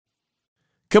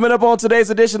Coming up on today's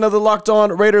edition of the Locked On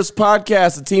Raiders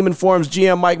podcast, the team informs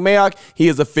GM Mike Mayock he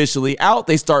is officially out.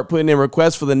 They start putting in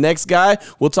requests for the next guy.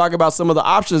 We'll talk about some of the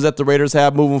options that the Raiders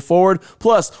have moving forward.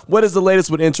 Plus, what is the latest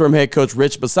with interim head coach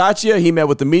Rich Bisaccias? He met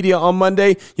with the media on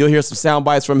Monday. You'll hear some sound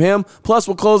bites from him. Plus,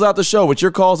 we'll close out the show with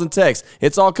your calls and texts.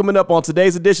 It's all coming up on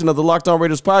today's edition of the Locked On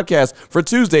Raiders podcast for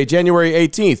Tuesday, January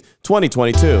 18th,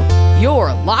 2022.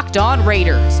 You're Locked On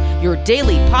Raiders, your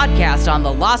daily podcast on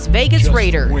the Las Vegas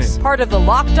Raiders. Part of the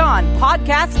Locked On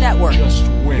Podcast Network.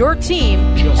 Your team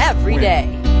every day.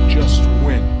 Just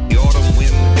win. The autumn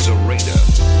wind is a raider,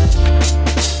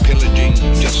 pillaging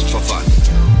just for fun.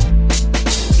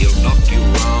 He'll knock you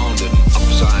round and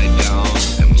upside down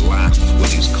and laugh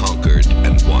when he's conquered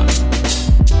and won.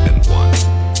 And won.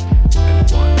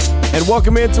 And won. And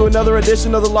welcome into another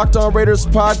edition of the Locked On Raiders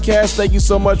podcast. Thank you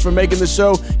so much for making the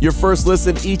show your first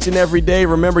listen each and every day.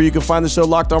 Remember, you can find the show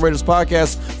Locked On Raiders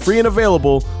podcast free and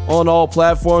available on all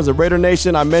platforms. At Raider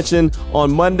Nation, I mentioned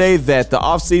on Monday that the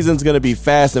offseason is going to be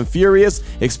fast and furious.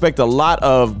 Expect a lot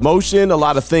of motion, a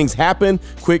lot of things happen,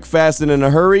 quick, fast, and in a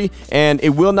hurry, and it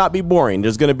will not be boring.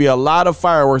 There's going to be a lot of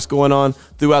fireworks going on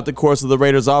throughout the course of the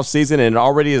Raiders offseason, and it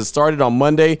already has started on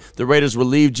Monday. The Raiders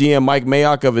relieved GM Mike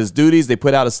Mayock of his duties. They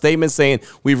put out a statement saying,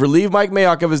 "We've relieved Mike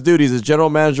Mayock of his duties as general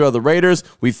manager of the Raiders.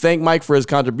 We thank Mike for his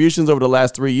contributions over the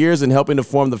last 3 years in helping to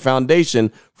form the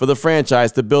foundation for the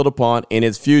franchise to build upon in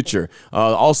its future."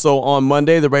 Also on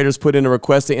Monday, the Raiders put in a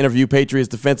request to interview Patriots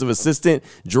defensive assistant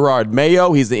Gerard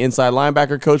Mayo. He's the inside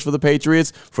linebacker coach for the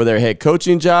Patriots for their head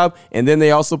coaching job. And then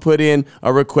they also put in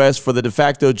a request for the de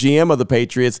facto GM of the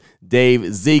Patriots,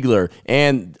 Dave Ziegler.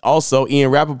 And also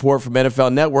Ian Rappaport from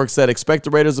NFL Network said expect the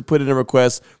Raiders to put in a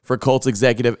request for Colts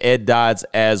executive Ed Dodds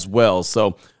as well.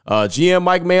 So GM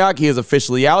Mike Mayock, he is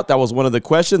officially out. That was one of the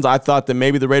questions. I thought that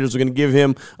maybe the Raiders were going to give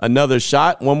him another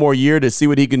shot, one more year to see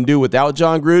what he can do without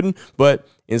John Gruden, but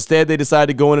instead, they decided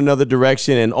to go in another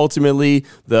direction, and ultimately,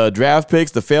 the draft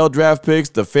picks, the failed draft picks,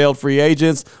 the failed free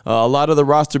agents, a lot of the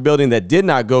roster building that did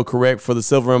not go correct for the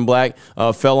Silver and Black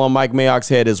fell on Mike Mayock's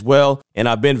head as well. And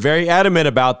I've been very adamant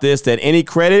about this, that any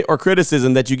credit or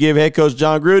criticism that you give head coach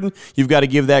John Gruden, you've got to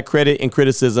give that credit and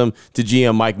criticism to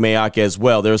GM Mike Mayock as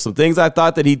well. There were some things I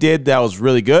thought that he did that was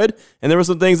really good, and there were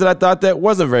some things that I thought that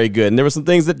wasn't very good. And there were some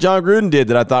things that John Gruden did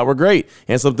that I thought were great,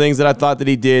 and some things that I thought that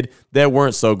he did that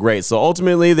weren't so great. So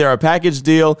ultimately, they're a package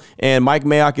deal, and Mike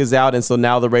Mayock is out, and so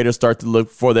now the Raiders start to look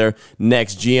for their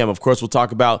next GM. Of course, we'll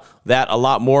talk about that a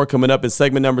lot more coming up in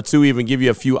segment number 2. We even give you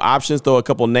a few options, throw a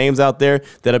couple names out there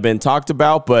that have been talked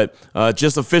about, but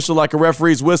just official like a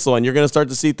referee's whistle, and you're going to start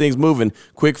to see things moving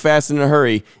quick, fast, and in a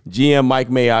hurry. GM Mike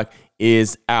Mayock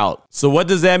is out. So what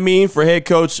does that mean for head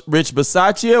coach Rich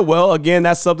Bisaccias? Well, again,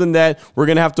 that's something that we're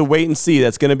going to have to wait and see.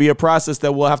 That's going to be a process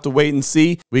that we'll have to wait and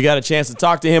see. We got a chance to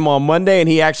talk to him on Monday, and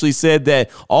he actually said that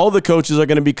all the coaches are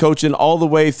going to be coaching all the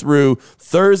way through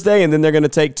Thursday, and then they're going to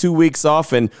take 2 weeks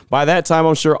off. And by that time,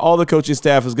 I'm sure all the coaching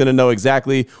staff is going to know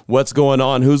exactly what's going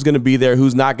on, who's going to be there,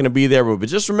 who's not going to be there. But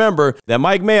just remember that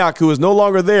Mike Mayock, who is no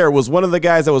longer there, was one of the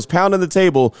guys that was pounding the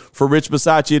table for Rich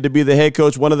Bisaccias to be the head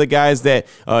coach, one of the guys that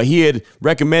he had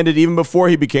recommended even before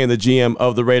he became the GM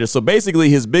of the Raiders. So basically,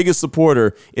 his biggest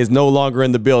supporter is no longer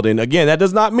in the building. Again, that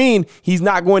does not mean he's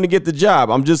not going to get the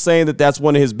job. I'm just saying that that's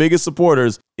one of his biggest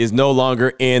supporters is no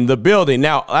longer in the building.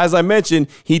 Now, as I mentioned,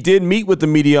 he did meet with the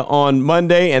media on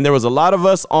Monday, and there was a lot of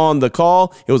us on the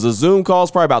call. It was a Zoom call.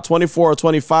 It's probably about 24 or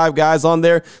 25 guys on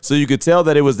there. So you could tell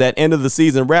that it was that end of the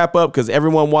season wrap up because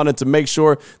everyone wanted to make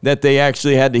sure that they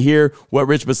actually had to hear what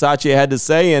Rich Bisaccias had to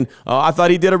say. And I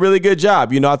thought he did a really good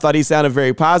job. I thought he sounded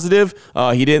very positive.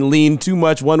 He didn't lean too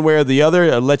much one way or the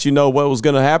other, let you know what was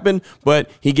going to happen,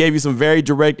 but he gave you some very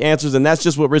direct answers, and that's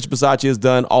just what Rich Bisaccias has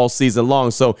done all season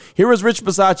long. So here is Rich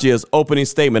Bisaccias' opening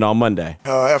statement on Monday.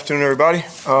 Afternoon, everybody.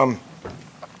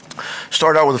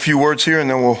 Start out with a few words here, and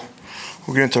then we'll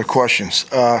get into the questions.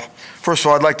 First of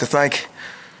all, I'd like to thank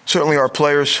certainly our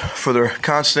players for their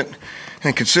constant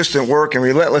and consistent work and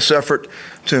relentless effort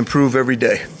to improve every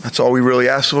day. That's all we really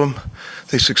ask of them.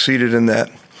 They succeeded in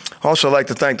that. Also, I'd like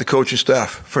to thank the coaching staff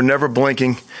for never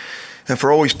blinking and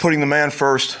for always putting the man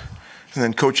first and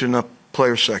then coaching the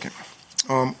players second.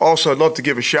 Also, I'd love to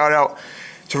give a shout out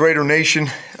to Raider Nation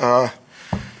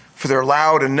for their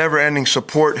loud and never-ending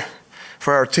support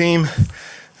for our team.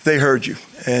 They heard you,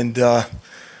 and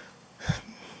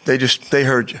they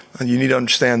heard you, and you need to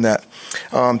understand that.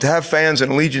 To have fans in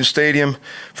Allegiant Stadium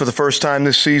for the first time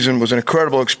this season was an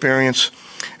incredible experience,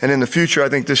 and in the future, I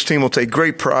think this team will take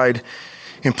great pride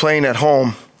in playing at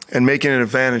home and making an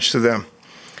advantage to them.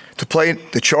 To play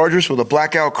the Chargers with a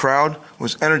blackout crowd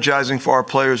was energizing for our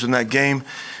players in that game,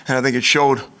 and I think it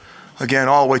showed, again,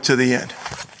 all the way to the end.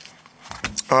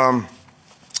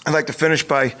 I'd like to finish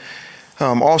by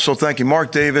also thanking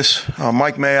Mark Davis,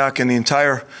 Mike Mayock, and the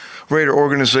entire Raider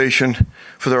organization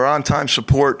for their on-time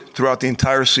support throughout the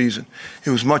entire season. It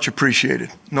was much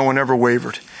appreciated. No one ever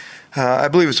wavered. I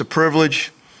believe it's a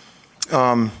privilege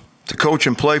to coach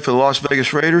and play for the Las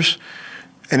Vegas Raiders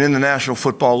and in the National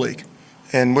Football League.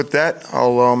 And with that,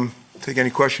 I'll take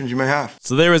any questions you may have.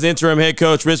 So there was interim head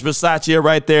coach Rich Bisaccias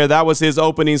right there. That was his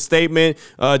opening statement,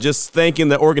 just thanking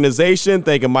the organization,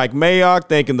 thanking Mike Mayock,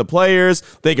 thanking the players,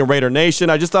 thanking Raider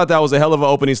Nation. I just thought that was a hell of an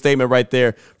opening statement right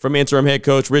there from interim head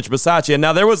coach Rich Bisaccias.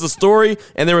 Now, there was a story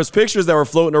and there was pictures that were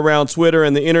floating around Twitter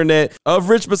and the internet of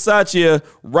Rich Bisaccias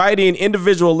writing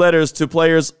individual letters to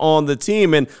players on the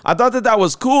team. And I thought that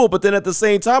was cool, but then at the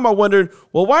same time, I wondered,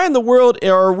 well, why in the world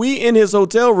are we in his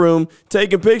hotel room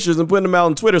taking pictures and putting them out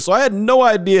on Twitter? So I had no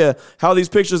idea how these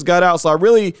pictures got out. So I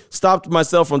really stopped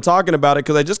myself from talking about it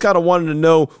because I just kind of wanted to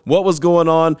know what was going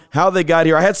on, how they got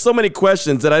here. I had so many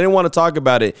questions that I didn't want to talk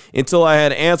about it until I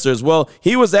had answers. Well,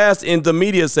 he was asked in the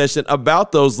media session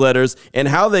about those letters and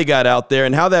how they got out there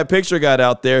and how that picture got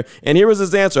out there. And here was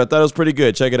his answer. I thought it was pretty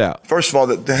good. Check it out. First of all,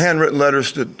 the handwritten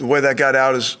letters, the way that got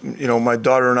out is, my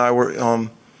daughter and I were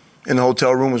in the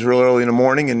hotel room. It was real early in the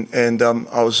morning, and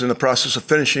I was in the process of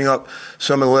finishing up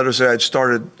some of the letters that I had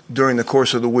started during the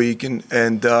course of the week, and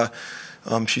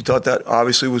she thought that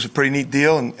obviously was a pretty neat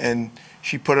deal, and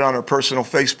she put it on her personal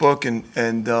Facebook,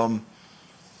 and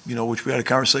which we had a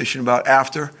conversation about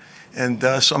after, and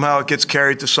somehow it gets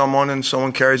carried to someone, and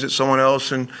someone carries it to someone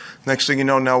else, and next thing you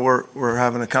know, now we're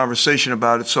having a conversation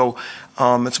about it. So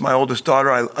it's my oldest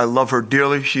daughter. I love her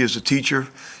dearly. She is a teacher.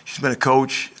 She's been a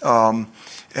coach.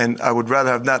 And I would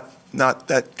rather have not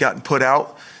that gotten put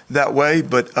out that way,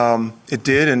 but it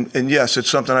did. And yes, it's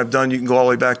something I've done. You can go all the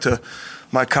way back to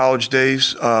my college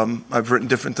days. I've written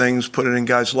different things, put it in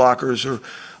guys' lockers, or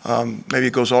maybe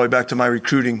it goes all the way back to my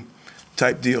recruiting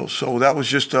type deals. So that was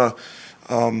just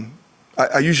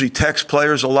I usually text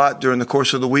players a lot during the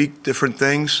course of the week, different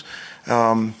things.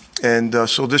 So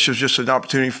this was just an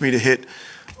opportunity for me to hit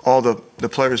all the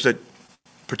players that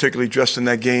particularly dressed in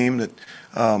that game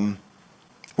that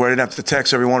where I didn't have to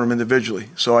text every one of them individually.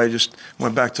 So I just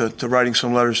went back to writing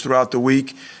some letters throughout the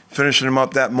week, finishing them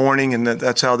up that morning, and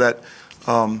that's how that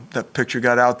picture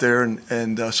got out there.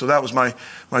 And so that was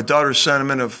my daughter's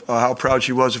sentiment of how proud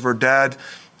she was of her dad.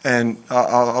 And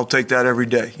I'll take that every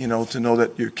day, to know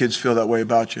that your kids feel that way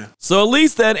about you. So at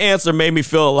least that answer made me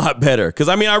feel a lot better. Because,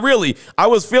 I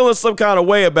was feeling some kind of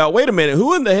way about, wait a minute,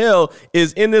 who in the hell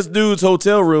is in this dude's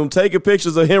hotel room taking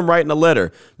pictures of him writing a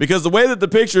letter? Because the way that the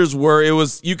pictures were,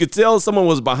 you could tell someone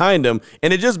was behind him,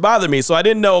 and it just bothered me. So I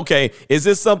didn't know, okay, is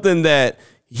this something that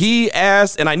he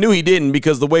asked, and I knew he didn't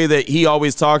because the way that he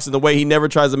always talks and the way he never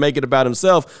tries to make it about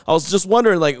himself. I was just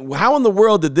wondering, how in the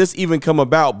world did this even come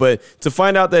about? But to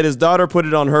find out that his daughter put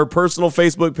it on her personal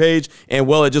Facebook page and,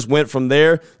 it just went from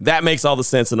there, that makes all the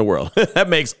sense in the world. That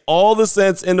makes all the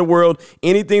sense in the world.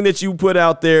 Anything that you put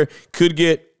out there could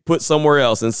get put somewhere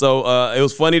else. And so it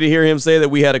was funny to hear him say that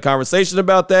we had a conversation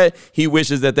about that. He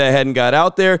wishes that hadn't got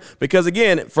out there because,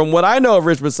 again, from what I know of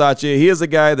Rich Bisaccias, he is a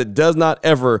guy that does not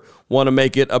ever want to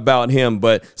make it about him,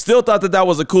 but still thought that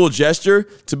was a cool gesture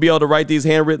to be able to write these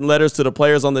handwritten letters to the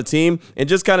players on the team, and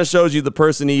just kind of shows you the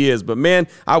person he is. But man,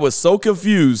 I was so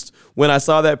confused when I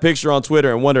saw that picture on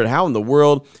Twitter and wondered how in the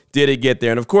world did it get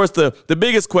there. And of course, the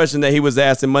biggest question that he was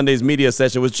asked in Monday's media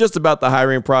session was just about the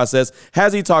hiring process.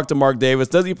 Has he talked to Mark Davis?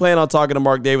 Does he plan on talking to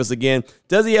Mark Davis again?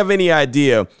 Does he have any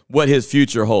idea what his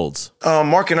future holds?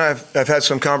 Mark and I have had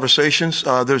some conversations.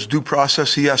 There's due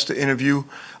process. He has to interview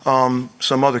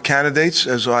some other candidates,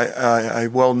 as I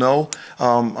well know.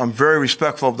 I'm very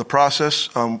respectful of the process,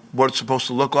 what it's supposed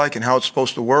to look like and how it's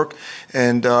supposed to work.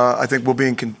 And I think we'll be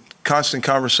in constant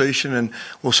conversation, and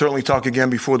we'll certainly talk again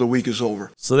before the week is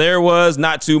over. So there was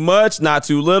not too much, not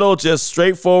too little, just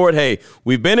straightforward. Hey,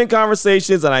 we've been in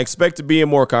conversations, and I expect to be in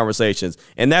more conversations.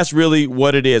 And that's really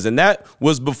what it is. And that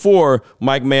was before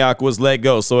Mike Mayock was let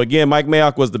go. So again, Mike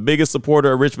Mayock was the biggest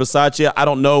supporter of Rich Bisaccias. I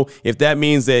don't know if that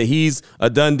means that he's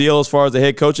a done deal as far as the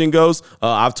head coaching goes.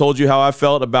 I've told you how I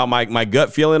felt about my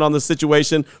gut feeling on the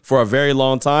situation for a very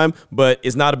long time, but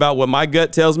it's not about what my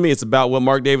gut tells me. It's about what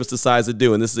Mark Davis decides to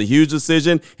do. And this is a huge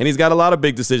decision, and he's got a lot of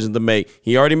big decisions to make.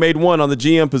 He already made one on the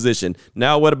GM position.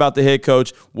 Now what about the head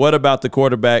coach? What about the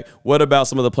quarterback? What about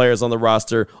some of the players on the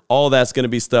roster? All that's going to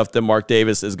be stuff that Mark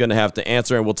Davis is going to have to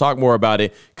answer, and we'll talk more about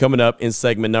it coming up in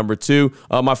segment number 2.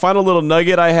 My final little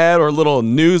nugget I had, or little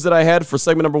news that I had for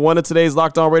segment number 1 of today's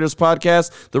Locked On Raiders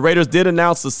podcast, the Raiders did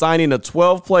announce the signing of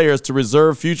 12 players to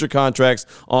reserve future contracts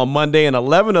on Monday, and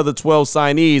 11 of the 12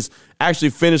 signees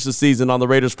actually finished the season on the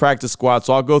Raiders practice squad.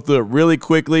 So I'll go through it really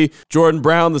quickly. Jordan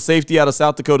Brown, the safety out of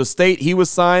South Dakota State, he was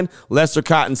signed. Lester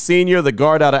Cotton Sr., the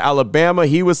guard out of Alabama,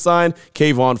 he was signed.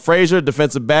 Kayvon Frazier,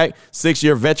 defensive back,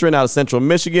 6-year veteran out of Central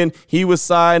Michigan, he was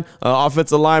signed.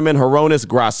 Offensive lineman Horonis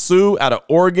Grasu out of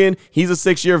Oregon, he's a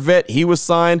 6-year vet, he was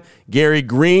signed. Gary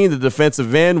Green, the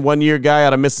defensive end, 1-year guy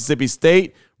out of Mississippi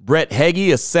State. Brett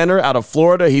Heggie, a center out of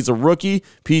Florida. He's a rookie.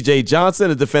 P.J. Johnson,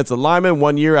 a defensive lineman,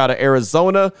 1 year out of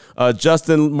Arizona.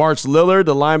 Justin March Lillard,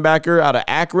 the linebacker out of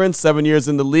Akron, 7 years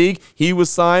in the league. He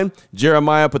was signed.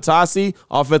 Jeremiah Patasi,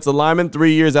 offensive lineman,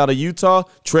 3 years out of Utah.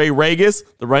 Trey Regis,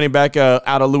 the running back out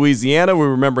of Louisiana. We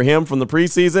remember him from the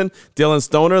preseason. Dylan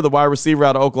Stoner, the wide receiver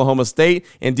out of Oklahoma State.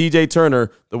 And DJ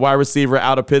Turner, the wide receiver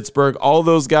out of Pittsburgh. All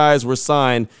those guys were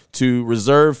signed to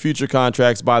reserve future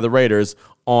contracts by the Raiders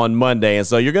on Monday. And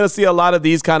so you're going to see a lot of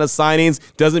these kind of signings.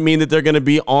 Doesn't mean that they're going to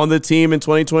be on the team in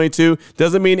 2022.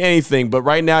 Doesn't mean anything. But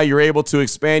right now you're able to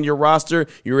expand your roster.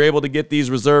 You're able to get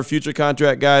these reserve future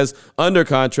contract guys under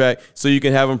contract so you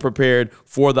can have them prepared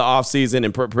for the offseason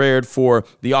and prepared for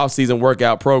the offseason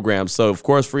workout program. So, of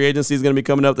course, free agency is going to be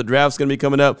coming up. The draft's going to be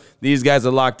coming up. These guys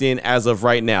are locked in as of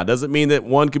right now. Doesn't mean that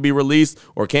one could be released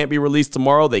or can't be released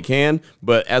tomorrow. They can.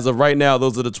 But as of right now,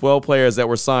 those are the 12 players that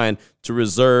were signed to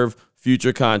reserve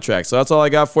future contracts. So that's all I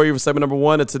got for you for segment number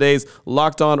 1 of today's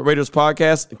Locked On Raiders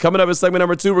podcast. Coming up in segment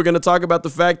number 2, we're going to talk about the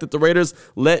fact that the Raiders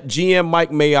let GM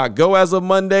Mike Mayock go as of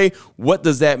Monday. What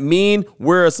does that mean?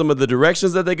 Where are some of the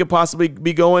directions that they could possibly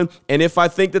be going? And if I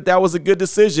think that that was a good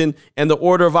decision and the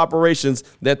order of operations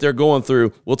that they're going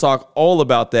through, we'll talk all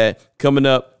about that coming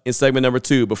up in segment number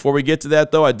 2. Before we get to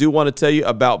that, though, I do want to tell you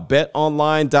about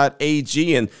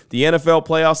betonline.ag, and the NFL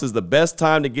playoffs is the best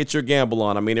time to get your gamble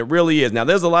on. I mean, it really is. Now,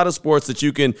 there's a lot of sports that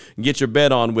you can get your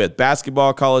bet on with: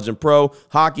 basketball, college and pro,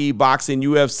 hockey, boxing,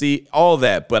 UFC, all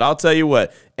that. But I'll tell you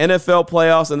what, NFL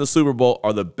playoffs and the Super Bowl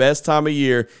are the best time of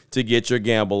year to get your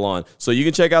gamble on. So you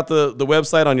can check out the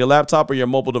website on your laptop or your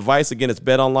mobile device. Again, it's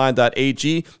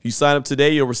betonline.ag. If you sign up today,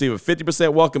 you'll receive a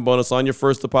 50% welcome bonus on your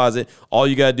first deposit. All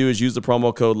you got to do is use the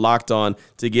promo code LOCKEDON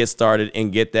to get started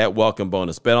and get that welcome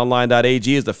bonus.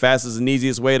 Betonline.ag is the fastest and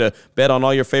easiest way to bet on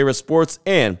all your favorite sports,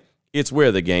 and it's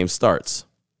where the game starts.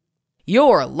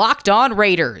 Your Locked On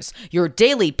Raiders, your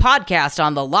daily podcast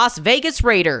on the Las Vegas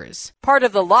Raiders. Part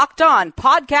of the Locked On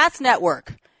Podcast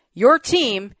Network, your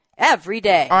team every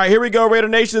day. All right, here we go, Raider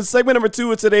Nation. Segment number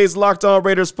 2 of today's Locked On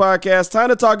Raiders podcast. Time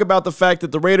to talk about the fact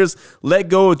that the Raiders let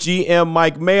go of GM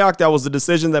Mike Mayock. That was a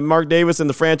decision that Mark Davis and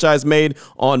the franchise made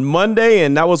on Monday,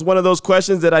 and that was one of those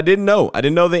questions that I didn't know. I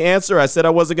didn't know the answer. I said I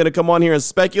wasn't going to come on here and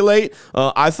speculate.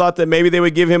 I thought that maybe they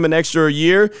would give him an extra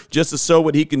year just to show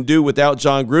what he can do without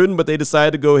John Gruden, but they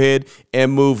decided to go ahead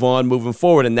and move on moving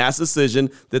forward, and that's the decision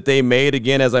that they made.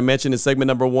 Again, as I mentioned in segment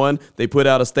number 1, they put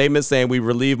out a statement saying, "We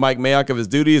relieve Mike Mayock of his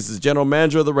duties as general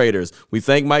manager of the Raiders. We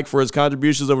thank Mike for his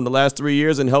contributions over the last 3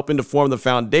 years and helping to form the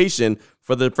foundation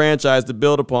for the franchise to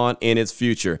build upon in its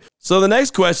future." So the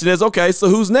next question is, okay, so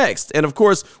who's next? And of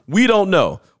course, we don't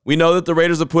know. We know that the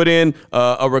Raiders have put in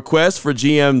a request for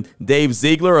GM Dave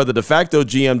Ziegler, or the de facto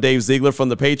GM Dave Ziegler from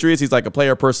the Patriots. He's like a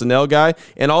player personnel guy.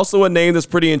 And also a name that's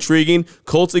pretty intriguing,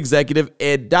 Colts executive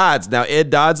Ed Dodds. Now, Ed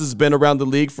Dodds has been around the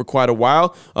league for quite a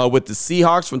while with the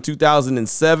Seahawks from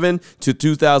 2007 to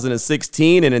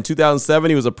 2016. And in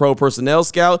 2007, he was a pro personnel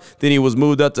scout. Then he was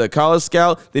moved up to a college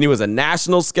scout. Then he was a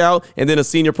national scout. And then a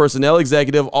senior personnel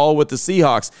executive, all with the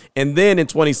Seahawks. And then in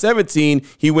 2017,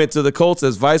 he went to the Colts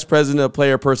as vice president of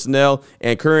player personnel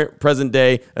and current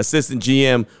present-day assistant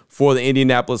GM for the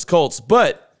Indianapolis Colts.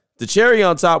 But the cherry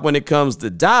on top when it comes to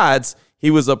Dodds,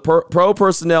 he was a pro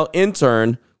personnel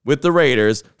intern with the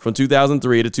Raiders from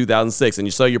 2003 to 2006.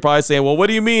 And so you're probably saying, well, what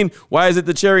do you mean? Why is it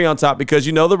the cherry on top? Because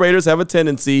you know the Raiders have a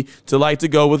tendency to like to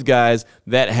go with guys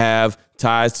that have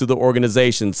ties to the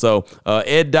organization. So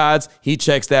Ed Dodds, he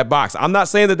checks that box. I'm not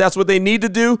saying that that's what they need to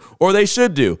do or they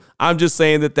should do. I'm just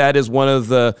saying that that is one of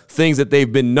the things that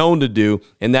they've been known to do,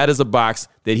 and that is a box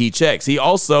that he checks. He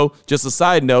also, just a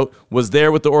side note, was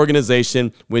there with the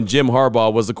organization when Jim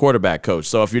Harbaugh was the quarterback coach.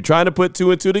 So if you're trying to put 2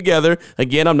 and 2 together,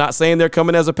 again, I'm not saying they're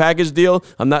coming as a package deal.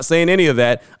 I'm not saying any of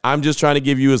that. I'm just trying to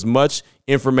give you as much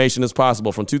information as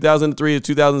possible. From 2003 to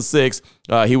 2006,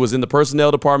 he was in the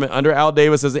personnel department under Al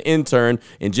Davis as an intern,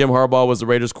 and Jim Harbaugh was the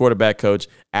Raiders quarterback coach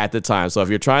at the time. So if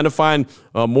you're trying to find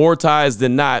more ties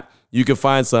than not, you can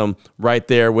find some right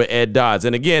there with Ed Dodds.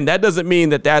 And again, that doesn't mean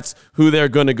that that's who they're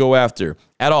going to go after.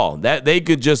 at all. That they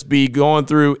could just be going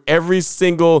through every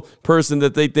single person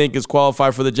that they think is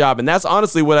qualified for the job. And that's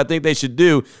honestly what I think they should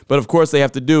do. But of course, they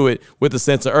have to do it with a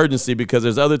sense of urgency because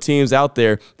there's other teams out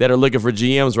there that are looking for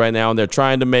GMs right now, and they're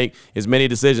trying to make as many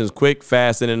decisions quick,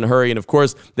 fast, and in a hurry. And of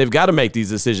course, they've got to make these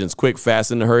decisions quick,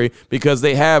 fast, and in a hurry because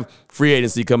they have free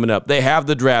agency coming up. They have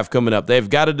the draft coming up. They've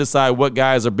got to decide what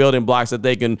guys are building blocks that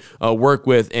they can work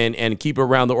with and keep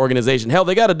around the organization. Hell,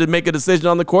 they got to make a decision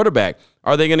on the quarterback.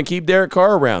 Are they going to keep Derek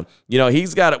Carr around?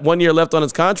 He's got 1 year left on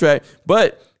his contract,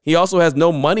 but he also has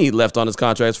no money left on his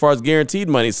contract as far as guaranteed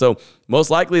money. So most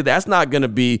likely that's not going to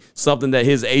be something that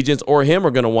his agents or him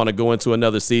are going to want to go into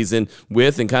another season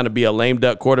with and kind of be a lame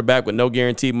duck quarterback with no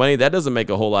guaranteed money. That doesn't make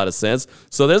a whole lot of sense.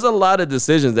 So there's a lot of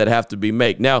decisions that have to be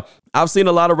made. Now, I've seen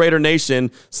a lot of Raider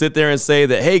Nation sit there and say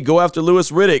that, hey, go after Louis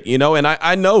Riddick, and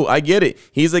I know, I get it.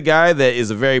 He's a guy that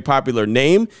is a very popular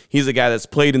name. He's a guy that's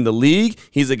played in the league.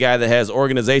 He's a guy that has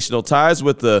organizational ties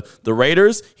with the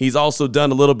Raiders. He's also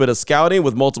done a little bit of scouting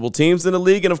with multiple teams in the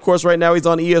league. And, of course, right now he's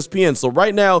on ESPN. So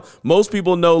right now, most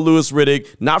people know Louis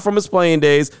Riddick, not from his playing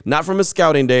days, not from his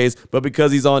scouting days, but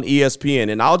because he's on ESPN.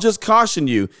 And I'll just caution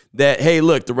you that, hey,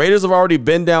 look, the Raiders have already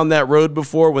been down that road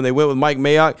before when they went with Mike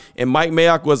Mayock, and Mike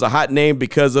Mayock was a hot name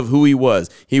because of who he was.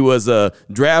 He was a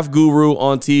draft guru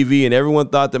on TV, and everyone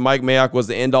thought that Mike Mayock was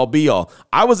the end-all, be-all.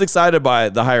 I was excited by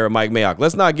the hire of Mike Mayock.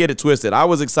 Let's not get it twisted. I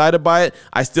was excited by it.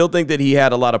 I still think that he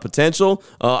had a lot of potential.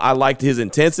 I liked his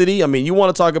intensity. I mean, you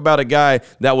want to talk about a guy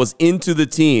that was into the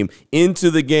team,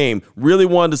 into the game, really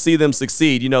wanted to see them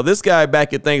succeed. This guy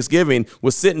back at Thanksgiving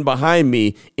was sitting behind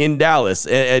me in Dallas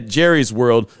at Jerry's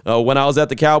World when I was at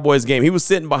the Cowboys game. He was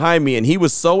sitting behind me, and he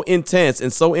was so intense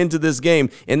and so into this game,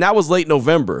 and that was late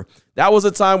November. That was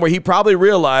a time where he probably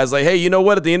realized, like, hey, you know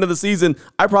what? At the end of the season,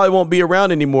 I probably won't be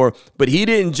around anymore. But he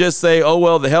didn't just say, oh,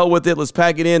 well, the hell with it. Let's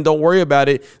pack it in. Don't worry about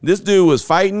it. This dude was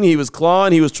fighting. He was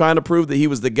clawing. He was trying to prove that he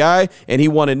was the guy, and he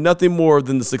wanted nothing more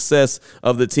than the success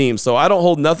of the team. So I don't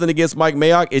hold nothing against Mike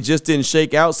Mayock. It just didn't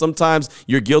shake out. Sometimes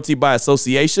you're guilty by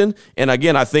association. And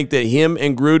again, I think that him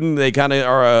and Gruden, they kind of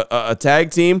are a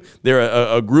tag team. They're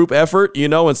a group effort,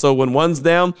 and so when one's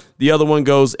down, the other one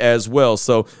goes as well.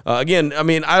 So again, I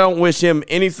mean, I don't wish him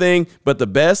anything but the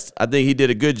best. I think he did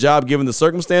a good job given the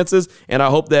circumstances, and I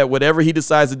hope that whatever he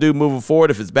decides to do moving forward,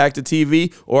 if it's back to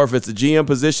TV or if it's a GM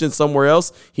position somewhere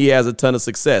else, he has a ton of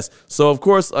success. So, of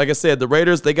course, like I said, the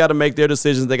Raiders, they got to make their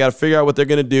decisions. They got to figure out what they're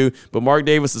going to do, but Mark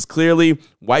Davis is clearly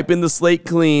wiping the slate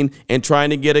clean and trying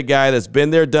to get a guy that's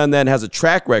been there, done that, and has a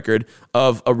track record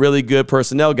of a really good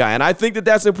personnel guy, and I think that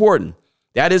that's important.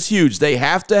 That is huge. They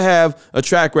have to have a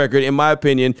track record, in my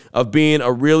opinion, of being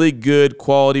a really good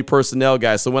quality personnel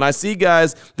guy. So when I see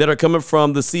guys that are coming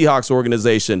from the Seahawks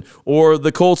organization or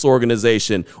the Colts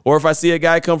organization, or if I see a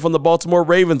guy come from the Baltimore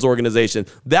Ravens organization,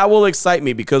 that will excite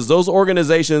me because those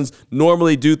organizations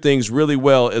normally do things really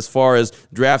well as far as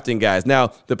drafting guys.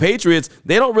 Now, the Patriots,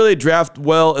 they don't really draft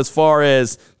well as far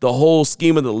as the whole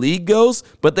scheme of the league goes,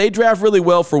 but they draft really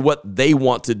well for what they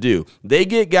want to do. They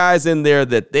get guys in there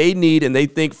that they need and they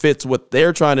think fits what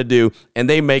they're trying to do, and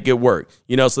they make it work.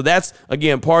 So that's,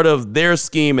 again, part of their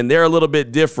scheme, and they're a little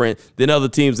bit different than other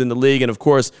teams in the league. And, of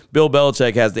course, Bill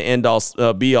Belichick has the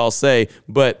end-all, be-all say,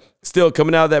 but still,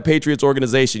 coming out of that Patriots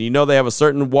organization, they have a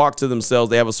certain walk to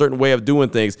themselves. They have a certain way of doing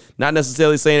things, not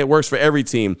necessarily saying it works for every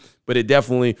team, but it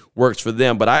definitely works for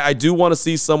them. But I do want to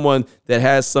see someone that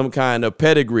has some kind of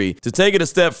pedigree. To take it a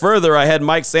step further, I had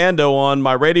Mike Sando on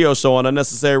my radio show on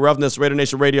Unnecessary Roughness, Raider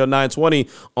Nation Radio 920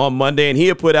 on Monday, and he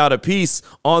had put out a piece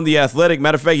on The Athletic.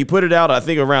 Matter of fact, he put it out, I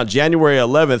think, around January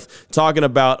 11th, talking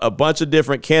about a bunch of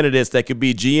different candidates that could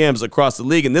be GMs across the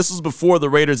league. And this was before the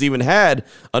Raiders even had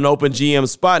an open GM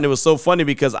spot. And it was so funny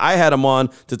because I had him on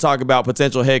to talk about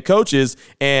potential head coaches,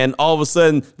 and all of a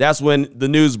sudden, that's when the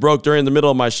news broke during the middle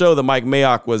of my show that Mike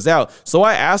Mayock was out. So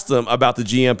I asked him about the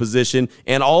GM position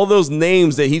and all those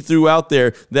names that he threw out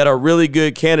there that are really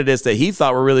good candidates that he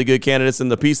thought were really good candidates in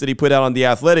the piece that he put out on The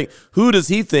Athletic. Who does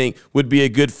he think would be a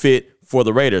good fit for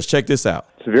the Raiders? Check this out.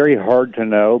 It's very hard to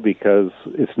know because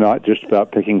it's not just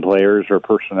about picking players or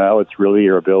personnel. It's really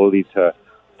your ability to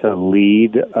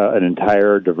lead an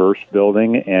entire diverse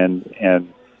building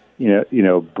and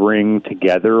bring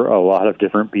together a lot of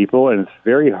different people. And it's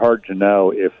very hard to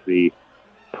know if the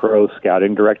pro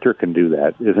scouting director can do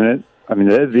that, isn't it? I mean,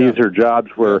 these are jobs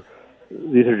where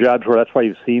that's why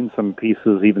you've seen some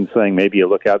pieces even saying maybe you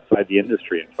look outside the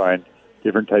industry and find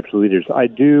different types of leaders. I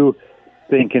do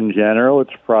think in general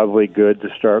it's probably good to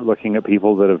start looking at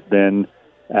people that have been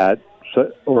at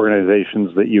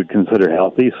organizations that you'd consider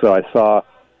healthy. So I saw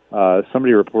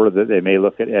somebody reported that they may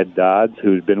look at Ed Dodds,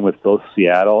 who's been with both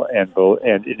Seattle and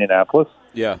Indianapolis.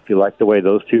 Yeah. If you like the way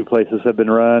those two places have been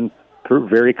run,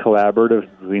 very collaborative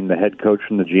between the head coach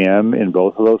and the GM in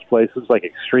both of those places, like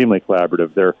extremely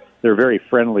collaborative. They're very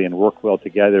friendly and work well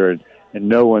together, and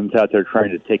no one's out there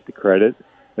trying to take the credit.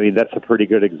 I mean, that's a pretty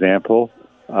good example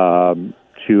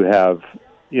to have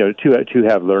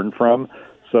learned from.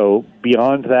 So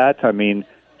beyond that, I mean,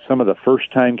 some of the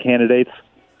first-time candidates,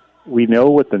 we know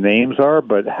what the names are,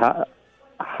 but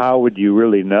how would you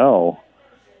really know,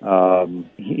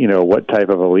 what type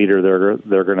of a leader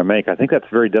they're going to make? I think that's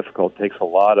very difficult. It takes a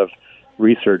lot of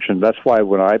research, and that's why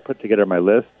when I put together my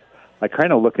list, I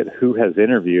kind of look at who has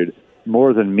interviewed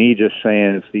more than me just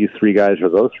saying it's these three guys or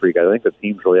those three guys. I think the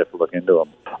teams really have to look into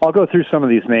them. I'll go through some of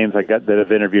these names I got that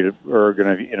have interviewed or are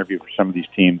going to interview for some of these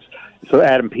teams. So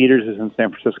Adam Peters is in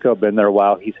San Francisco, been there a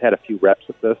while. He's had a few reps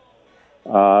at this.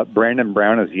 Brandon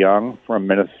Brown is young from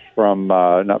Philly.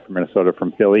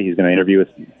 He's going to interview with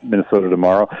Minnesota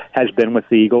tomorrow. Has been with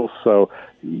the Eagles, so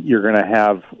you're going to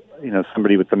have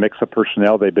somebody with the mix of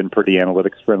personnel. They've been pretty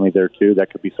analytics friendly there too.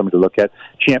 That could be somebody to look at.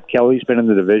 Champ Kelly's been in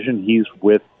the division. He's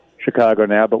with Chicago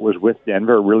now, but was with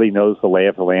Denver. Really knows the lay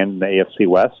of the land in the AFC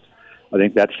West. I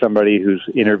think that's somebody who's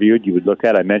interviewed you would look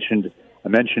at. I mentioned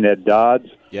Ed Dodds.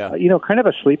 Yeah. Kind of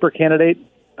a sleeper candidate.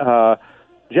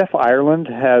 Jeff Ireland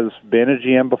has been a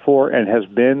GM before and has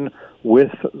been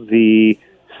with the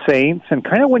Saints. And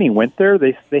kind of when he went there,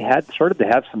 they had started to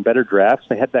have some better drafts.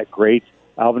 They had that great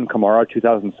Alvin Kamara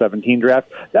 2017 draft.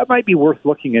 That might be worth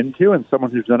looking into, and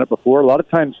someone who's done it before. A lot of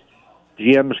times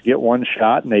GMs get one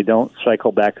shot and they don't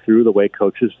cycle back through the way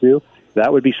coaches do.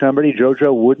 That would be somebody.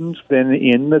 JoJo Wooden's been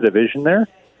in the division there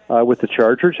with the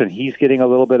Chargers, and he's getting a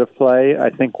little bit of play. I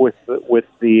think with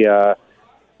the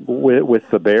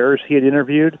Bears he had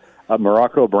interviewed.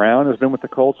 Morocco Brown has been with the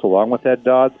Colts along with Ed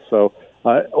Dodds. So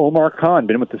Omar Khan,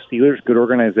 been with the Steelers, good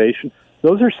organization.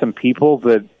 Those are some people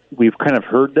that we've kind of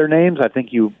heard their names. I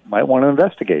think you might want to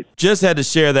investigate. Just had to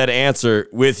share that answer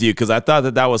with you because I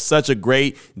thought that was such a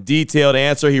great, detailed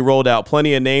answer. He rolled out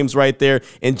plenty of names right there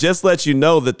and just let you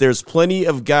know that there's plenty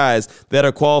of guys that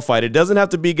are qualified. It doesn't have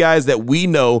to be guys that we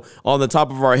know on the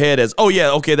top of our head as, oh,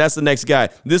 yeah, okay, that's the next guy.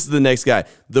 This is the next guy.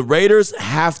 The Raiders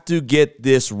have to get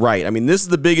this right. I mean, this is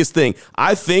the biggest thing.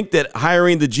 I think that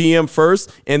hiring the GM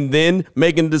first and then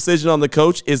making a decision on the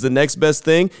coach is the next best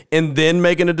thing, and then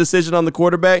making a decision on the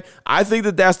quarterback. I think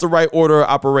that that's the right order of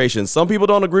operations. Some people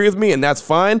don't agree with me, and that's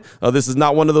fine. This is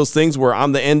not one of those things where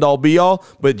I'm the end-all, be-all,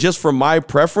 but just for my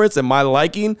preference and my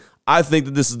liking, I think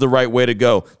that this is the right way to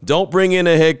go. Don't bring in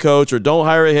a head coach or don't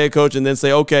hire a head coach and then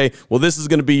say, okay, well, this is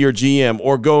going to be your GM,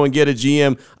 or go and get a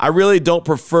GM. I really don't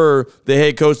prefer the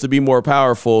head coach to be more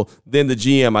powerful than the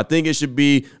GM. I think it should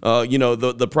be,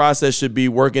 the process should be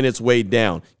working its way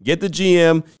down. Get the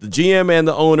GM and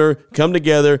the owner come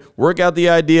together, work out the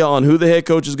idea on who the head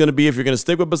coach is going to be. If you're going to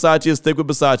stick with Bisaccias, stick with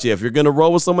Bisaccias. If you're going to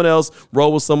roll with someone else,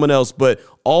 roll with someone else, but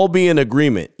all be in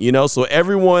agreement, so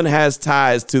everyone has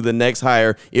ties to the next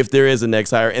hire if there is a next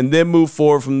hire, and then move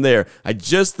forward from there. I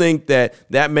just think that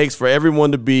makes for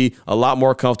everyone to be a lot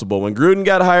more comfortable. When Gruden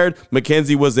got hired,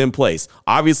 McKenzie was in place.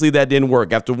 Obviously, that didn't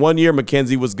work. After 1 year,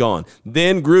 McKenzie was gone.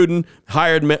 Then Gruden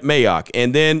hired Mayock,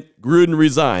 and then Gruden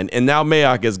resigned, and now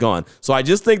Mayock is gone. So I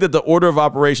just think that the order of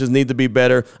operations need to be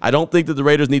better. I don't think that the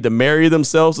Raiders need to marry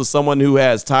themselves to someone who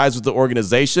has ties with the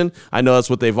organization. I know that's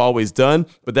what they've always done,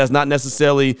 but that's not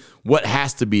necessarily what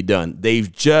has to be done.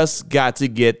 They've just got to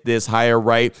get this hire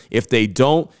right. If they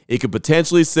don't, it could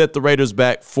potentially set the Raiders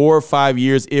back 4 or 5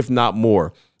 years, if not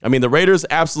more. I mean, the Raiders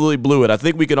absolutely blew it. I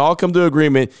think we can all come to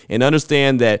agreement and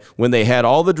understand that when they had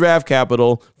all the draft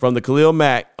capital from the Khalil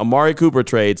Mack, Amari Cooper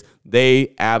trades,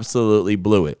 they absolutely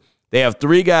blew it. They have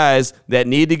 3 guys that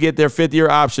need to get their 5th-year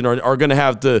option or are going to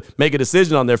have to make a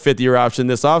decision on their 5th-year option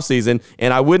this offseason,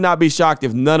 and I would not be shocked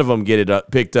if none of them get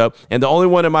it picked up. And the only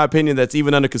one, in my opinion, that's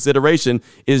even under consideration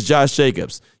is Josh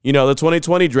Jacobs. The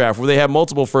 2020 draft where they have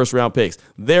multiple first-round picks.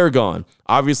 They're gone.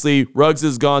 Obviously, Ruggs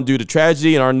is gone due to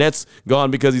tragedy, and Arnett's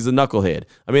gone because he's a knucklehead.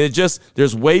 I mean,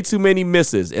 there's way too many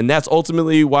misses, and that's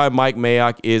ultimately why Mike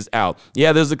Mayock is out.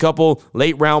 Yeah, there's a couple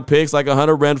late-round picks like a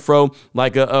Hunter Renfrow,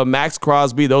 like a Max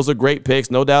Crosby. Those are great picks,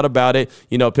 no doubt about it.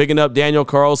 Picking up Daniel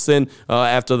Carlson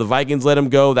after the Vikings let him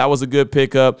go, that was a good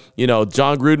pickup.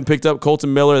 John Gruden picked up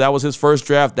Colton Miller. That was his first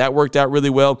draft. That worked out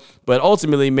really well. But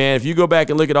ultimately, man, if you go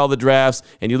back and look at all the drafts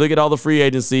and you look at all the free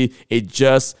agency, it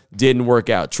just didn't work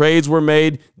out. Trades were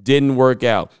made, didn't work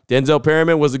out. Denzel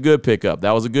Perryman was a good pickup.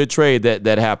 That was a good trade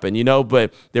that happened,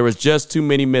 but there was just too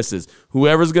many misses.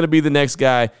 Whoever's going to be the next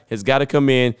guy has got to come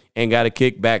in and got to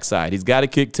kick backside. He's got to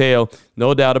kick tail,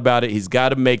 no doubt about it. He's got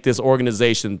to make this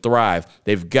organization thrive.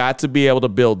 They've got to be able to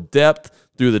build depth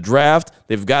through the draft.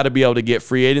 They've got to be able to get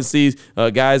free agency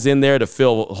guys in there to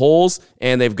fill holes,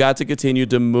 and they've got to continue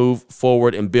to move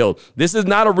forward and build. This is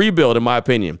not a rebuild, in my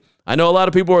opinion. I know a lot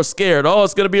of people are scared. Oh,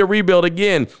 it's going to be a rebuild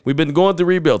again. We've been going through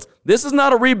rebuilds. This is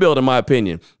not a rebuild, in my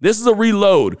opinion. This is a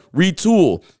reload,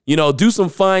 retool, do some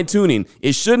fine tuning.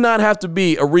 It should not have to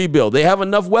be a rebuild. They have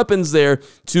enough weapons there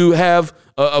to have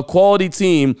a quality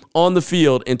team on the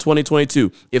field in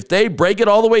 2022. If they break it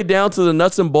all the way down to the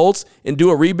nuts and bolts and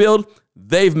do a rebuild,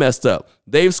 they've messed up.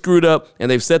 They've screwed up, and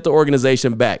they've set the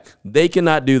organization back. They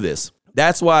cannot do this.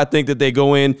 That's why I think that they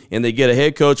go in and they get a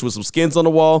head coach with some skins on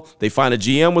the wall. They find a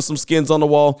GM with some skins on the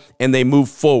wall, and they move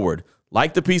forward.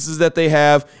 Like the pieces that they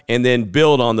have, and then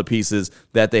build on the pieces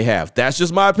that they have. That's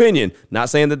just my opinion. Not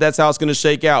saying that that's how it's going to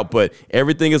shake out, but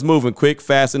everything is moving quick,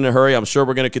 fast, and in a hurry. I'm sure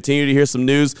we're going to continue to hear some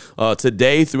news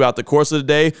today throughout the course of the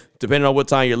day. Depending on what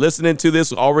time you're listening to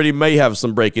this, already may have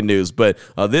some breaking news. But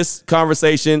this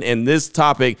conversation and this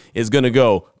topic is going to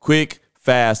go quick,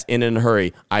 fast, and in a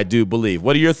hurry, I do believe.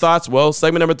 What are your thoughts? Well,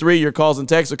 segment number 3, your calls and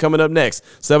texts are coming up next.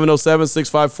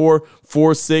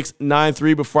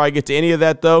 707-654-4693. Before I get to any of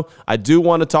that, though, I do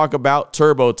want to talk about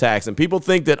TurboTax. And people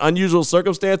think that unusual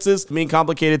circumstances mean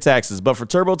complicated taxes. But for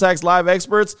TurboTax Live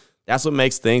experts, that's what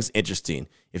makes things interesting.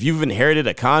 If you've inherited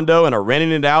a condo and are renting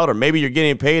it out, or maybe you're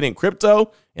getting paid in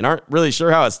crypto and aren't really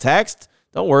sure how it's taxed,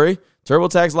 don't worry.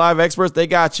 TurboTax Live experts, they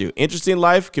got you. Interesting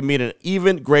life can mean an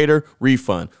even greater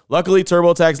refund. Luckily,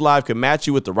 TurboTax Live can match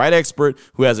you with the right expert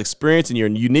who has experience in your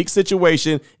unique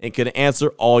situation and can answer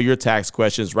all your tax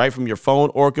questions right from your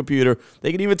phone or computer.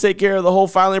 They can even take care of the whole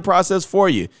filing process for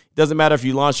you. It doesn't matter if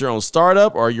you launch your own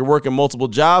startup or you're working multiple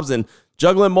jobs and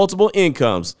juggling multiple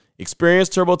incomes.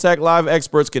 Experienced TurboTax Live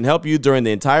experts can help you during the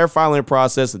entire filing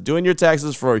process and doing your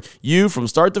taxes for you from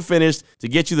start to finish to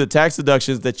get you the tax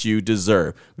deductions that you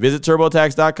deserve. Visit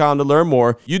TurboTax.com to learn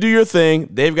more. You do your thing.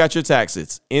 They've got your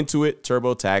taxes. Intuit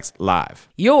TurboTax Live.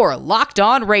 Your Locked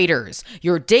On Raiders,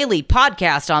 your daily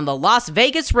podcast on the Las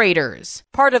Vegas Raiders.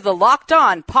 Part of the Locked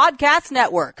On Podcast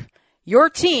Network. Your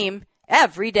team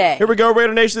every day. Here we go,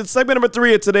 Raider Nation. It's segment number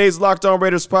 3 of today's Locked On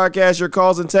Raiders podcast. Your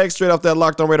calls and texts straight off that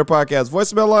Locked On Raider podcast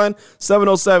voicemail line,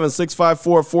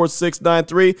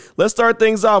 707-654-4693. Let's start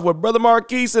things off with Brother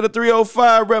Marquise at a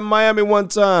 305, rep Miami one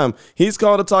time. He's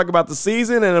calling to talk about the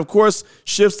season and, of course,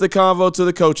 shifts the convo to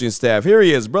the coaching staff. Here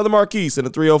he is, Brother Marquise at a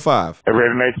 305. Hey,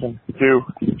 Raider Nation. Q,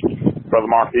 Brother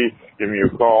Marquise, giving you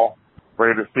a call.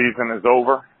 Raider season is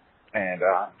over, and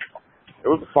it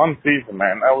was a fun season,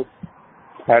 man.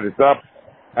 Had its ups,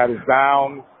 had its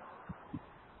downs.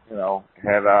 It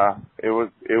was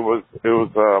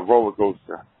a roller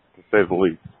coaster, to say the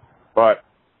least. But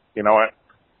you know what?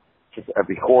 Just at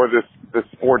the core of this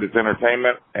sport is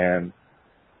entertainment, and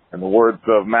in the words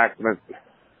of Maximus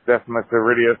Decimus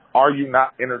Meridius, are you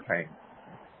not entertained?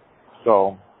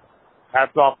 So,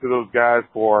 hats off to those guys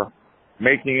for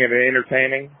making it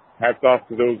entertaining. Hats off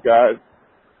to those guys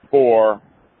for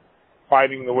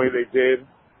fighting the way they did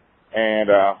and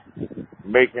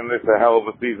making this a hell of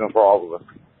a season for all of us.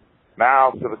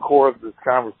 Now, to the core of this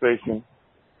conversation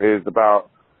is about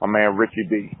my man Richie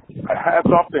B. Hats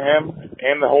off to him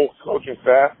and the whole coaching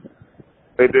staff.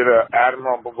 They did an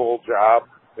admirable job.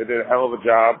 They did a hell of a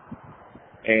job,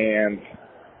 and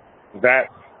that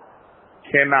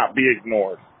cannot be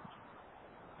ignored.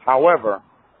 However,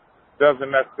 doesn't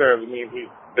necessarily mean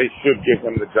they should give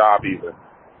him the job either.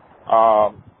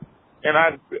 And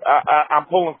I'm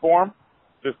pulling for him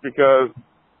just because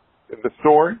of the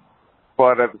story,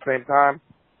 but at the same time,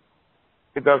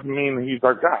 it doesn't mean he's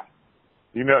our guy.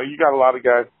 You know, you got a lot of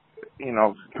guys,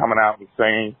 coming out and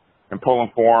saying and pulling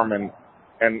for him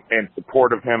and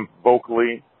support of him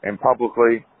vocally and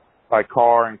publicly, like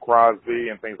Carr and Crosby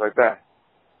and things like that.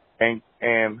 And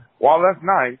while that's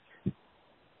nice,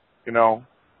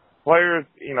 players,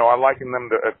 I liken them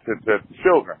to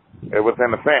children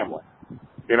within the family,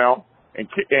 and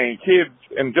kids,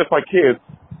 and just like kids,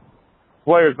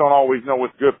 players don't always know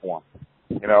what's good for them.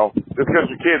 Just because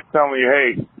your kid's telling you,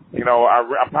 hey,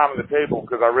 I'm pounding the table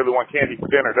because I really want candy for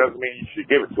dinner doesn't mean you should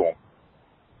give it to them.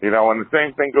 And the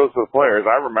same thing goes to the players.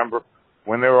 I remember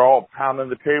when they were all pounding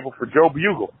the table for Joe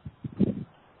Bugle,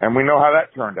 and we know how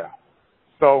that turned out.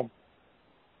 So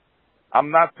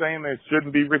I'm not saying it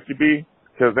shouldn't be Richie B,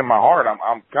 because in my heart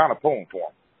I'm kind of pulling for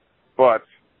him. But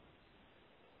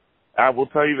I will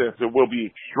tell you this, it will be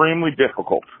extremely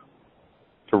difficult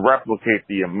to replicate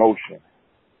the emotion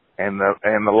and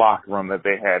the locker room that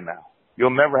they had now.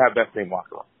 You'll never have that same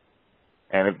locker room.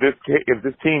 And if this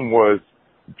team was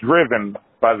driven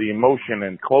by the emotion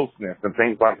and closeness and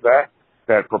things like that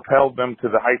propelled them to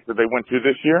the heights that they went to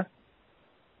this year,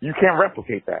 you can't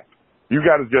replicate that. You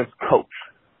got to just coach.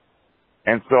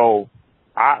 And so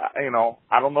I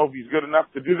don't know if he's good enough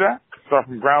to do that, start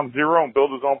from ground zero and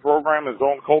build his own program, his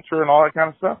own culture and all that kind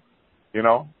of stuff.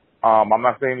 I'm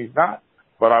not saying he's not,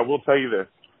 but I will tell you this.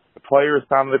 The players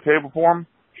pounding the table for him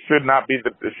should not be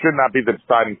the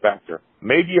deciding factor.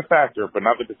 Maybe a factor, but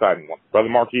not the deciding one. Brother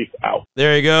Marquise out.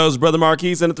 There he goes, Brother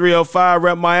Marquise in the 305.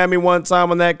 Rep Miami one time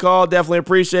on that call. Definitely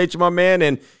appreciate you, my man.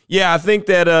 And yeah, I think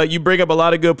that you bring up a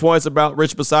lot of good points about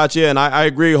Rich Bisaccia, and I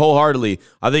agree wholeheartedly.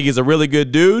 I think he's a really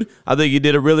good dude. I think he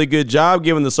did a really good job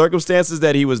given the circumstances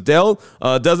that he was dealt.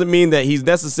 Doesn't mean that he's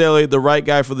necessarily the right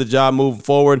guy for the job moving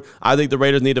forward. I think the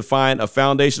Raiders need to find a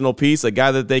foundational piece, a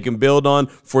guy that they can build on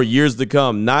for years to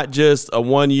come, not just a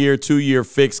 1 year, 2 year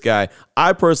fixed guy.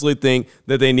 I personally think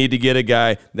that they need to get a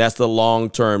guy that's the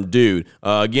long-term dude.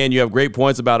 Again, you have great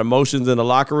points about emotions in the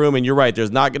locker room, and you're right.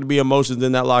 There's not going to be emotions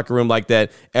in that locker room like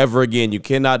that ever again. You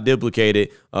cannot duplicate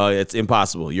it. It's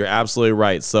impossible. You're absolutely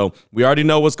right. So we already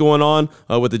know what's going on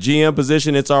with the GM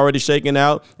position. It's already shaken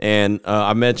out, and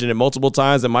I mentioned it multiple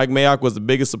times that Mike Mayock was the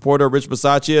biggest supporter of Rich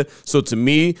Bisaccia. So to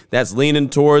me, that's leaning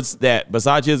towards that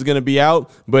Bisaccia is going to be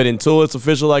out, but until it's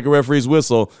official like a referee's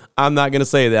whistle, I'm not going to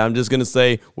say that. I'm just going to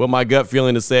say what my gut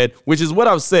feeling has said, which is what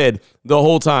I've said the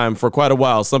whole time for quite a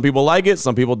while. Some people like it.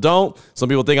 Some people don't. Some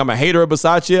people think I'm a hater of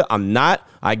Bisaccia. I'm not.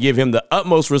 I give him the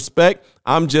utmost respect.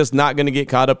 I'm just not going to get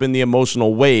caught up in the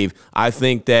emotional wave. I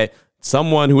think that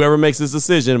whoever makes this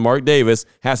decision, Mark Davis,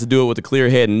 has to do it with a clear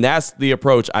head, and that's the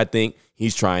approach I think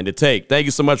he's trying to take. Thank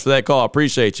you so much for that call. I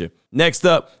appreciate you. Next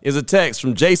up is a text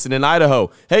from Jason in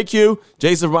Idaho. Hey, Q.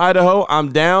 Jason from Idaho.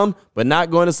 I'm down, but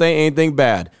not going to say anything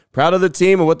bad. Proud of the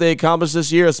team and what they accomplished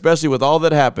this year, especially with all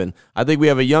that happened. I think we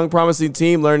have a young, promising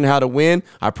team learning how to win.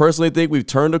 I personally think we've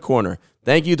turned a corner.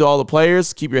 Thank you to all the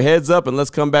players. Keep your heads up and let's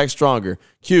come back stronger.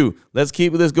 Q, let's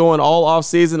keep this going all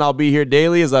offseason. I'll be here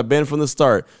daily as I've been from the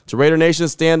start. To Raider Nation,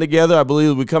 stand together. I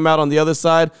believe we come out on the other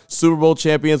side Super Bowl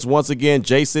champions once again.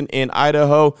 Jason in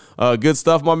Idaho. Good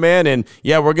stuff, my man. And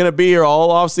yeah, we're going to be here all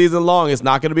offseason long. It's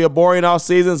not going to be a boring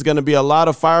offseason. It's going to be a lot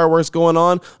of fireworks going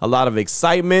on, a lot of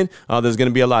excitement. There's going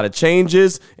to be a lot of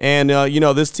changes. And,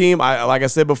 this team, like I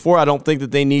said before, I don't think that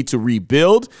they need to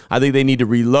rebuild. I think they need to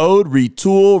reload,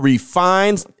 retool, refine,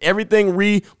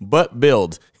 everything but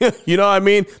build. You know what I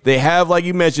mean? They have, like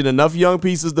you mentioned, enough young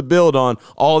pieces to build on.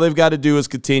 All they've got to do is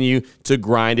continue to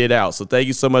grind it out. So thank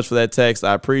you so much for that text.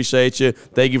 I appreciate you.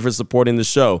 Thank you for supporting the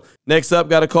show. Next up,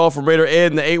 got a call from Raider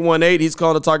Ed in the 818. He's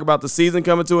calling to talk about the season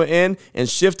coming to an end and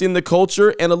shifting the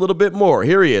culture and a little bit more.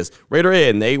 Here he is, Raider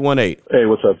Ed in the 818. Hey,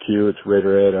 what's up, Q? It's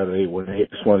Raider Ed out of 818.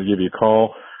 Just wanted to give you a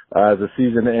call. As the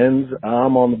season ends,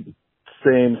 I'm on the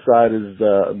same side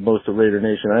as most of Raider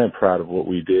Nation. I am proud of what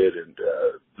we did, and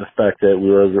the fact that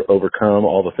we were able to overcome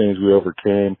all the things we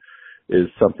overcame is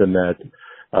something that,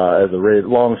 as a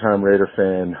long-time Raider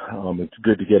fan, it's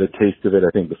good to get a taste of it.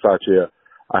 I think Bisaccia,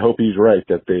 I hope he's right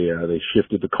that they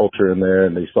shifted the culture in there,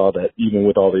 and they saw that even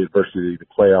with all the adversity, the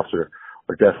playoffs are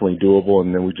definitely doable,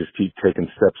 and then we just keep taking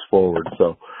steps forward.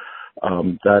 So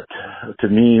that, to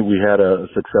me, we had a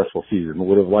successful season. We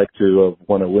would have liked to have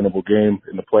won a winnable game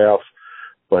in the playoffs,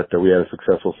 but we had a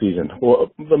successful season. Well,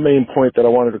 the main point that I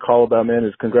wanted to call about, man,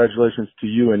 is congratulations to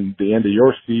you and the end of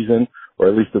your season, or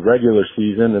at least the regular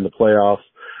season and the playoffs,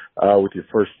 with your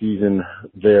first season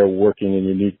there working in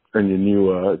your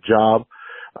new job.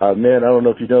 Man, I don't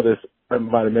know if you know this. I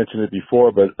might have mentioned it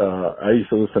before, but I used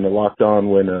to listen to Locked On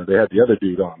when they had the other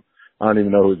dude on. I don't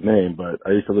even know his name, but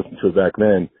I used to listen to it back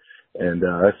then. And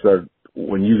I started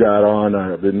when you got on.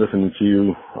 I've been listening to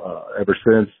you ever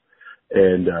since.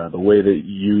 And the way that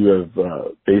you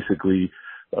have basically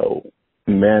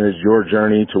managed your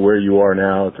journey to where you are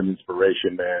now, it's an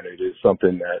inspiration, man. It is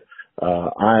something that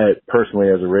I personally,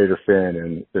 as a Raider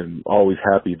fan, am always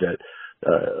happy that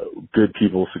good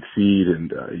people succeed,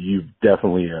 and you've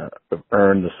definitely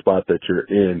earned the spot that you're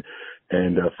in.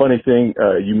 And funny thing,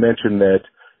 you mentioned that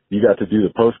you got to do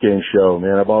the post-game show,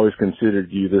 man. I've always considered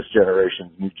you this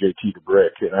generation's new JT the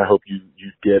Brick, and I hope you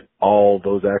get all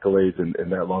those accolades and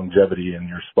that longevity in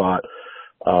your spot,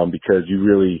 because you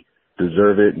really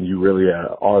deserve it, and you really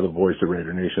are the voice of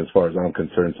Raider Nation as far as I'm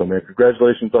concerned. So, man,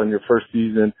 congratulations on your first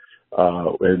season,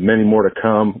 and many more to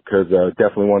come, because I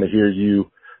definitely want to hear you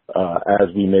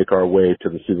as we make our way to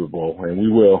the Super Bowl, and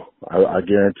we will. I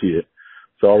guarantee it.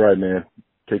 So, all right, man.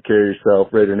 Take care of yourself,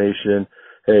 Raider Nation.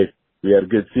 Hey, we had a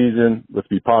good season. Let's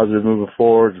be positive moving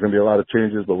forward. There's going to be a lot of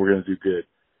changes, but we're going to do good.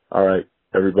 All right,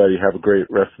 everybody, have a great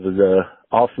rest of the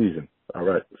off season. All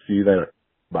right, see you later.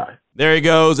 Bye. There he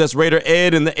goes. That's Raider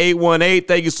Ed in the 818.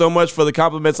 Thank you so much for the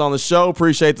compliments on the show.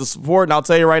 Appreciate the support. And I'll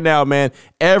tell you right now, man,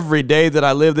 every day that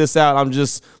I live this out, I'm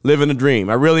just living the dream.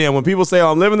 I really am. When people say,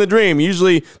 oh, I'm living the dream,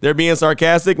 usually they're being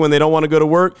sarcastic when they don't want to go to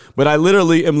work. But I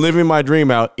literally am living my dream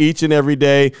out each and every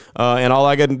day. And all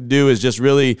I got to do is just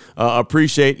really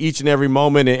appreciate each and every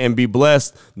moment and be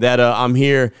blessed that I'm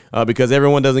here because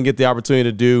everyone doesn't get the opportunity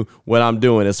to do what I'm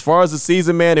doing. As far as the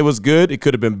season, man, it was good. It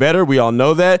could have been better. We all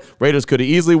know that. Raiders could have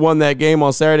easily won that game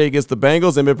on Saturday against the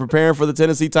Bengals and been preparing for the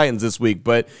Tennessee Titans this week,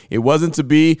 but it wasn't to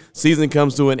be. Season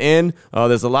comes to an end.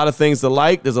 There's a lot of things to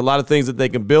like. There's a lot of things that they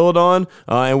can build on,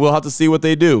 and we'll have to see what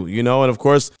they do, And of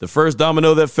course, the first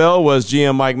domino that fell was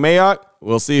GM Mike Mayock.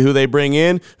 We'll see who they bring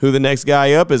in, who the next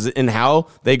guy up is, and how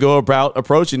they go about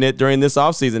approaching it during this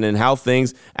offseason and how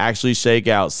things actually shake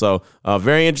out. So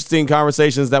very interesting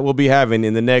conversations that we'll be having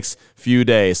in the next few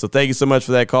days. So thank you so much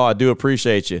for that call. I do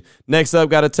appreciate you. Next up,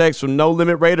 got a text from No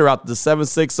Limit Raider out to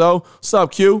 760. What's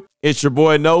up, Q? It's your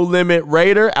boy No Limit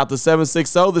Raider out to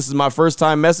 760. This is my first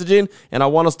time messaging, and I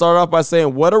want to start off by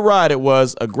saying what a ride it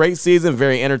was. A great season,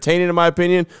 very entertaining in my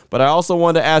opinion, but I also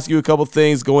wanted to ask you a couple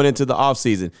things going into the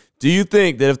offseason. Do you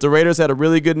think that if the Raiders had a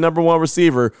really good number one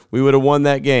receiver, we would have won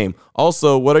that game?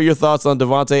 Also, what are your thoughts on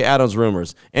Davante Adams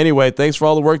rumors? Anyway, thanks for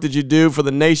all the work that you do for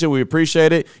the nation. We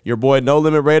appreciate it. Your boy No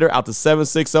Limit Raider out to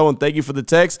 760, and thank you for the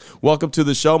text. Welcome to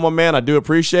the show, my man. I do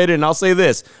appreciate it, and I'll say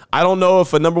this. I don't know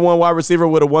if a number one wide receiver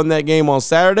would have won that game on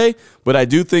Saturday, but I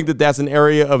do think that that's an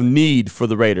area of need for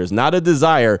the Raiders, not a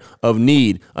desire, of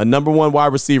need. A number one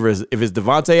wide receiver. If it's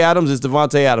Davante Adams, it's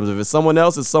Davante Adams. If it's someone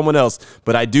else, it's someone else.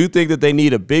 But I do think that they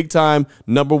need a big-time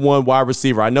number one wide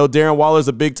receiver. I know Darren Waller's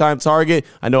a big-time target.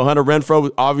 I know Hunter Renfrow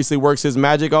obviously works his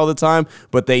magic all the time,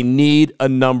 but they need a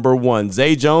number one.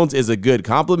 Zay Jones is a good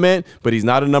compliment, but he's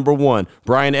not a number one.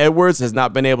 Brian Edwards has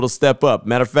not been able to step up.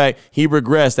 Matter of fact, he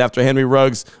regressed after Henry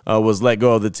Ruggs was let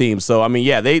go of the team. So, I mean,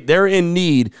 yeah, they're in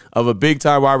need of a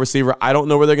big-time wide receiver. I don't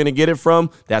know where they're going to get it from.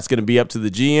 That's going to be up to the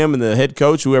GM and the head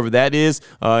coach, whoever that is,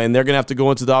 and they're going to have to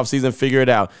go into the offseason and figure it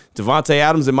out. Davante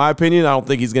Adams, in my opinion, I don't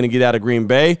think he's going to get out of Green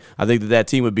Bay. I think that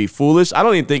team would be foolish. I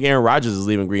don't even think Aaron Rodgers is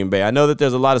leaving Green Bay. I know that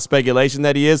there's a lot of speculation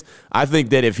that he is. I think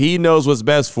that if he knows what's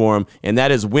best for him, and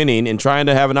that is winning and trying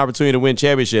to have an opportunity to win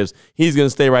championships, he's going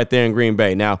to stay right there in Green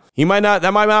Bay. Now,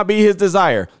 that might not be his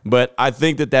desire, but I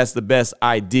think that that's the best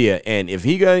idea. And if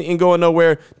he ain't going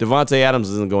nowhere, Davante Adams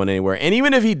isn't going anywhere. And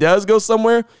even if he does go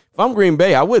somewhere, if I'm Green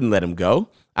Bay, I wouldn't let him go.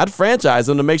 I'd franchise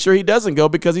him to make sure he doesn't go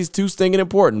because he's too stinking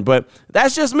important. But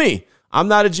that's just me. I'm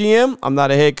not a GM. I'm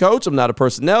not a head coach. I'm not a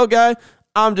personnel guy.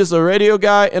 I'm just a radio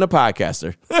guy and a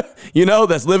podcaster,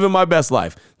 that's living my best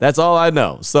life. That's all I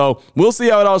know. So we'll see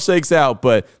how it all shakes out,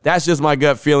 but that's just my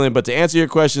gut feeling. But to answer your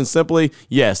question simply,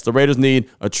 yes, the Raiders need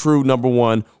a true number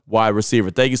one wide receiver.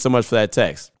 Thank you so much for that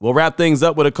text. We'll wrap things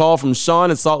up with a call from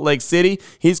Sean in Salt Lake City.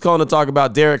 He's calling to talk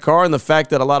about Derek Carr and the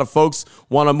fact that a lot of folks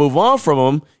want to move on from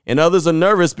him, and others are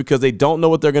nervous because they don't know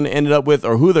what they're going to end up with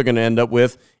or who they're going to end up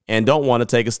with and don't want to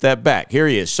take a step back. Here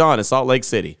he is, Sean in Salt Lake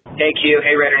City. Hey, Q.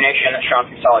 Hey, Raider Nation. It's Sean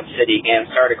from Salt Lake City again.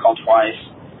 Sorry to call twice,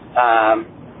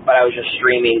 but I was just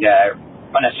streaming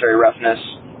Unnecessary Roughness,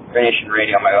 Raider Nation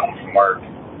Radio on my own from work,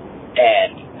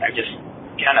 and I just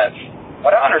kind of,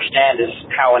 what I understand is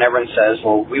how when everyone says,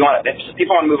 well, if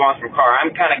people want to move on from Carr, I'm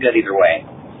kind of good either way.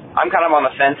 I'm kind of on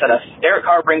the fence that if Derek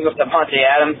Carr brings up Davante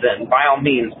Adams, then by all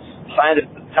means,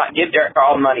 give Derek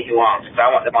Carr all the money he wants, because I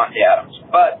want Davante Adams.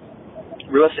 But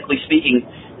realistically speaking,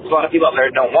 there's a lot of people out there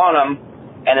that don't want him,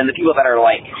 and then the people that are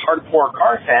like hardcore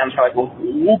Carr fans are like, well,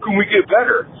 who can we get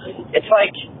better? It's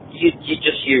like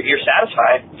you're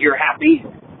satisfied, you're happy.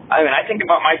 I mean, I think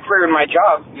about my career and my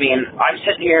job. I mean, I'm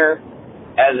sitting here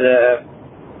as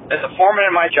a foreman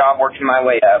in my job, working my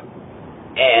way up,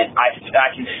 and I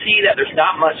can see that there's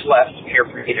not much left here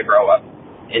for me to grow up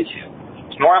into.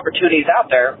 There's more opportunities out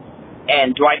there,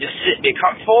 and do I just sit and be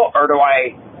comfortable, or do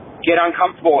I get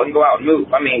uncomfortable and go out and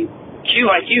move? I mean, Q,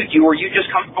 like were you just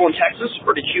comfortable in Texas,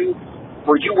 or did you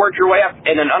work your way up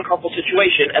in an uncomfortable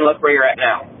situation and look where you're at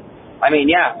now? I mean,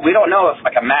 yeah, we don't know if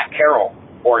like a Matt Carroll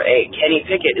or a Kenny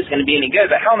Pickett is going to be any good,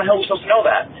 but how in the hell are we supposed to know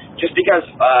that? Just because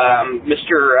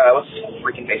what's his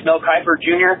freaking face, Mel Kiper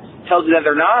Jr. tells you that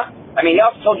they're not? I mean, he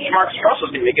also told you Jamarcus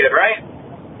Russell's going to be good, right?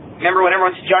 Remember when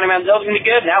everyone said Johnny Manziel's going to be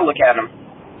good? Now look at him.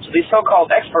 So these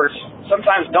so-called experts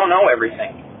sometimes don't know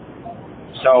everything.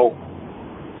 So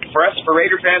for us, for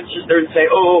Raider fans, just there and say,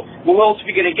 oh, well, what else are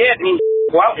we going to get? I mean,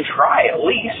 go out and try at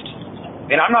least. I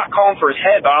mean, I'm not calling for his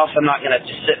head, but also I'm not going to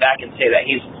just sit back and say that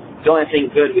he's the only thing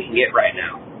good we can get right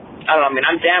now. I don't know. I mean,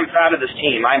 I'm damn proud of this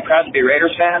team. I'm proud to be a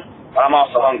Raiders fan, but I'm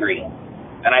also hungry.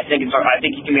 And I think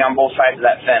you can be on both sides of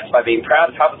that fence by being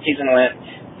proud of how the season went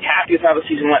happy with how the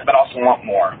season went, but also want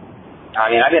more. I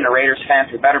mean, I've been a Raiders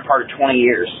fan for the better part of 20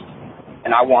 years,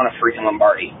 and I want a freaking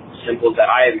Lombardi. Simple as that.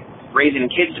 I am raising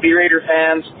kids to be Raider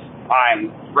fans.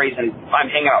 I'm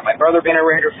hanging out with my brother being a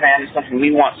Raider fan. It's something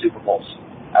we want, Super Bowls.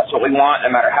 That's what we want.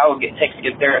 No matter how it takes to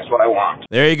get there, that's what I want.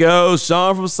 There you go,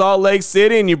 Sean from Salt Lake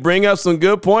City, and you bring up some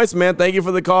good points, man. Thank you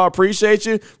for the call. I appreciate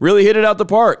you. Really hit it out the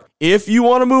park. If you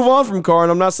want to move on from Carr,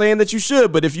 and I'm not saying that you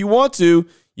should, but if you want to,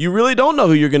 you really don't know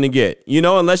who you're going to get,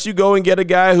 unless you go and get a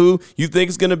guy who you think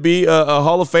is going to be a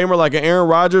Hall of Famer like an Aaron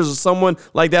Rodgers or someone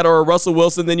like that, or a Russell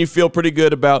Wilson, then you feel pretty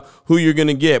good about who you're going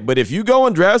to get. But if you go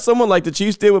and draft someone like the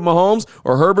Chiefs did with Mahomes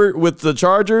or Herbert with the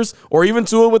Chargers or even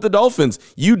Tua with the Dolphins,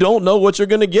 you don't know what you're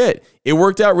going to get. It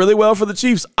worked out really well for the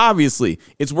Chiefs, obviously.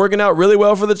 It's working out really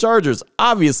well for the Chargers,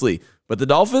 obviously. But the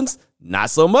Dolphins, not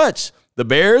so much. The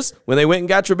Bears, when they went and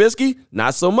got Trubisky,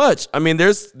 not so much. I mean,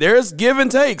 there's give and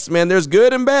takes, man. There's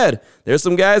good and bad. There's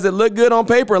some guys that look good on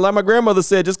paper. Like my grandmother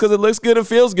said, just because it looks good and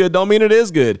feels good don't mean it is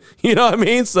good. You know what I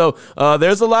mean? So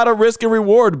there's a lot of risk and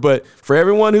reward. But for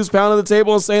everyone who's pounding the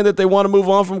table and saying that they want to move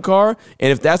on from Carr,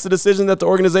 and if that's the decision that the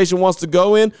organization wants to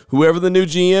go in, whoever the new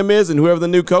GM is and whoever the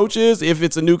new coach is, if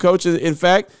it's a new coach, in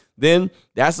fact, then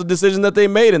that's the decision that they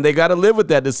made, and they got to live with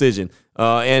that decision.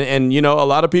 And a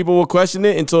lot of people will question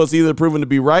it until it's either proven to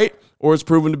be right or it's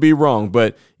proven to be wrong.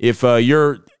 But if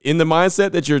you're in the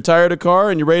mindset that you're tired of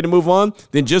Carr and you're ready to move on,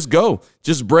 then just go.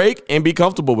 Just break and be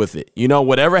comfortable with it.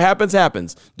 Whatever happens,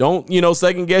 happens. Don't,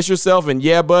 second guess yourself and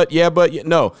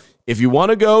no. If you want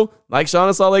to go, like Sean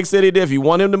in Salt Lake City did, if you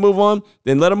want him to move on,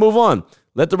 then let him move on.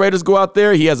 Let the Raiders go out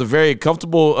there. He has a very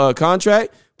comfortable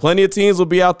contract. Plenty of teams will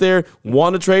be out there,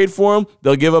 want to trade for him.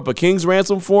 They'll give up a king's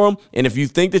ransom for him. And if you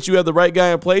think that you have the right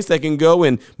guy in place that can go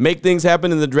and make things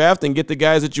happen in the draft and get the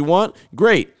guys that you want,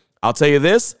 great. I'll tell you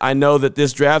this, I know that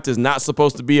this draft is not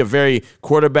supposed to be a very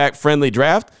quarterback-friendly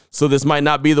draft, so this might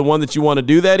not be the one that you want to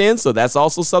do that in. So that's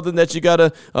also something that you got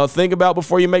to think about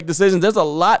before you make decisions. There's a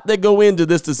lot that go into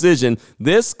this decision.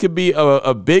 This could be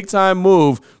a big-time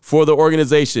move for the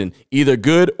organization, either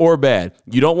good or bad.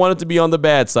 You don't want it to be on the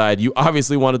bad side. You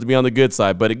obviously want it to be on the good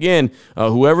side. But again,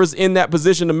 whoever's in that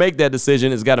position to make that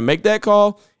decision has got to make that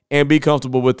call and be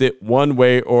comfortable with it one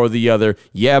way or the other.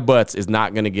 Yeah, buts is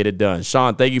not going to get it done.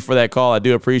 Sean, thank you for that call. I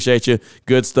do appreciate you.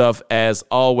 Good stuff as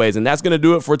always. And that's going to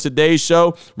do it for today's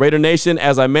show. Raider Nation,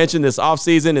 as I mentioned, this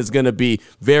offseason is going to be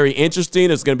very interesting.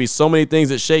 There's going to be so many things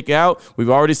that shake out. We've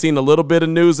already seen a little bit of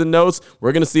news and notes.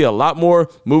 We're going to see a lot more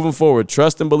moving forward.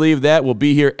 Trust and believe that. We'll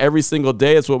be here every single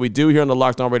day. That's what we do here on the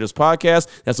Locked On Raiders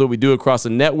podcast. That's what we do across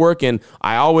the network. And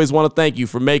I always want to thank you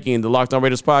for making the Locked On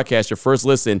Raiders podcast your first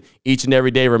listen each and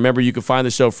every day. Remember, you can find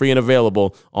the show free and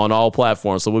available on all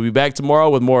platforms. So we'll be back tomorrow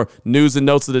with more news and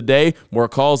notes of the day, more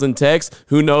calls and texts.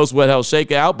 Who knows what will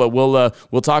shake out, but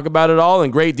we'll talk about it all in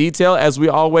great detail as we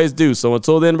always do. So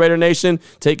until then, Raider Nation,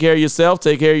 take care of yourself,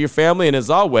 take care of your family, and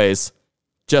as always,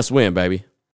 just win, baby.